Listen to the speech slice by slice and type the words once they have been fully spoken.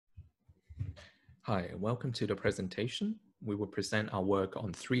Hi, and welcome to the presentation. We will present our work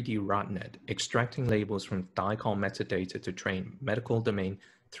on 3D RadNet, extracting labels from DICOM metadata to train medical domain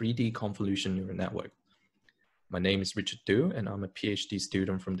 3D convolution neural network. My name is Richard Du, and I'm a PhD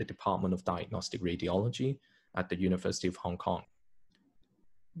student from the Department of Diagnostic Radiology at the University of Hong Kong.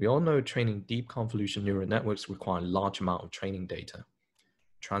 We all know training deep convolution neural networks require a large amount of training data.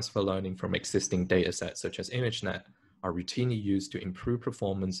 Transfer learning from existing datasets such as ImageNet are routinely used to improve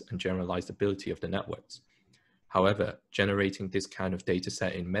performance and generalizability of the networks. However, generating this kind of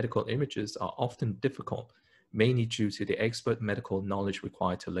dataset in medical images are often difficult, mainly due to the expert medical knowledge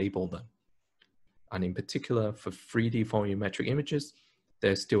required to label them. And in particular, for 3D volumetric images,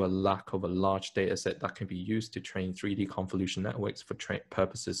 there's still a lack of a large dataset that can be used to train 3D convolution networks for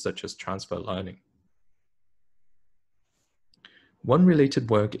purposes such as transfer learning. One related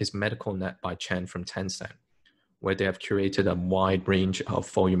work is MedicalNet by Chen from Tencent, where they have curated a wide range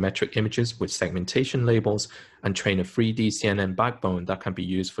of volumetric images with segmentation labels and trained a 3D CNN backbone that can be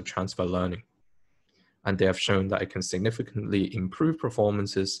used for transfer learning. And they have shown that it can significantly improve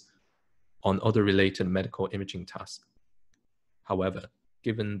performances on other related medical imaging tasks. However,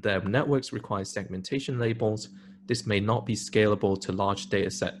 given their networks require segmentation labels, this may not be scalable to large data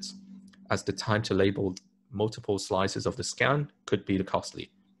sets, as the time to label multiple slices of the scan could be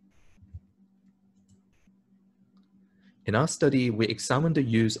costly. In our study, we examined the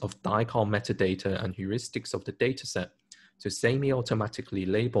use of DICOM metadata and heuristics of the dataset to semi-automatically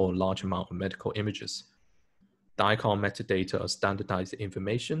label a large amount of medical images. DICOM metadata are standardized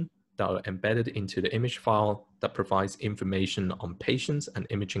information that are embedded into the image file that provides information on patients and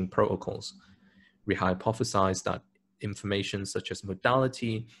imaging protocols. We hypothesized that information such as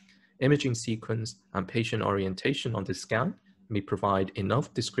modality, imaging sequence, and patient orientation on the scan may provide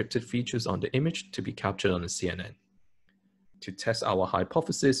enough descriptive features on the image to be captured on the CNN. To test our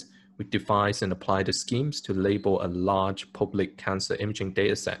hypothesis, we devised and applied the schemes to label a large public cancer imaging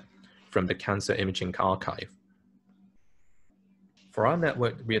dataset from the Cancer Imaging Archive. For our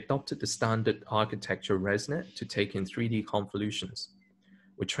network, we adopted the standard architecture ResNet to take in 3D convolutions.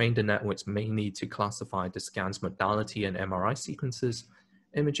 We trained the networks mainly to classify the scan's modality and MRI sequences,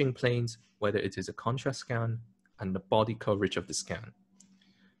 imaging planes, whether it is a contrast scan, and the body coverage of the scan.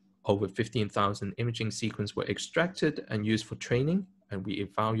 Over 15,000 imaging sequences were extracted and used for training, and we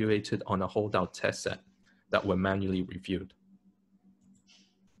evaluated on a holdout test set that were manually reviewed.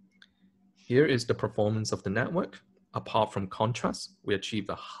 Here is the performance of the network. Apart from contrast, we achieved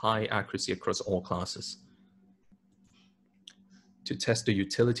a high accuracy across all classes. To test the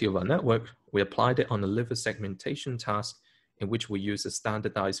utility of our network, we applied it on a liver segmentation task in which we used a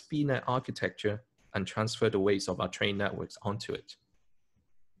standardized VNet architecture and transferred the weights of our trained networks onto it.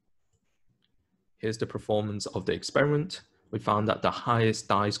 Here's the performance of the experiment. We found that the highest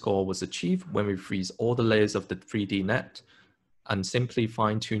die score was achieved when we freeze all the layers of the 3D net and simply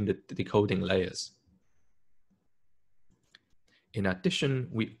fine-tune the decoding layers. In addition,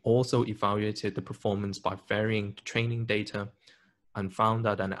 we also evaluated the performance by varying training data and found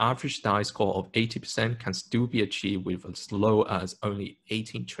that an average die score of 80% can still be achieved with as low as only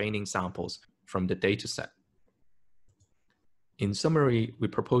 18 training samples from the dataset. In summary, we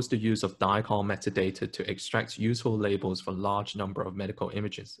propose the use of DICOM metadata to extract useful labels for a large number of medical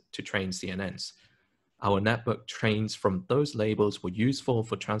images to train CNNs. Our network trains from those labels were useful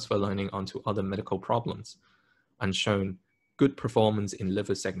for transfer learning onto other medical problems and shown good performance in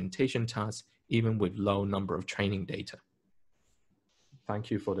liver segmentation tasks, even with low number of training data. Thank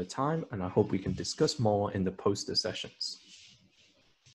you for the time, and I hope we can discuss more in the poster sessions.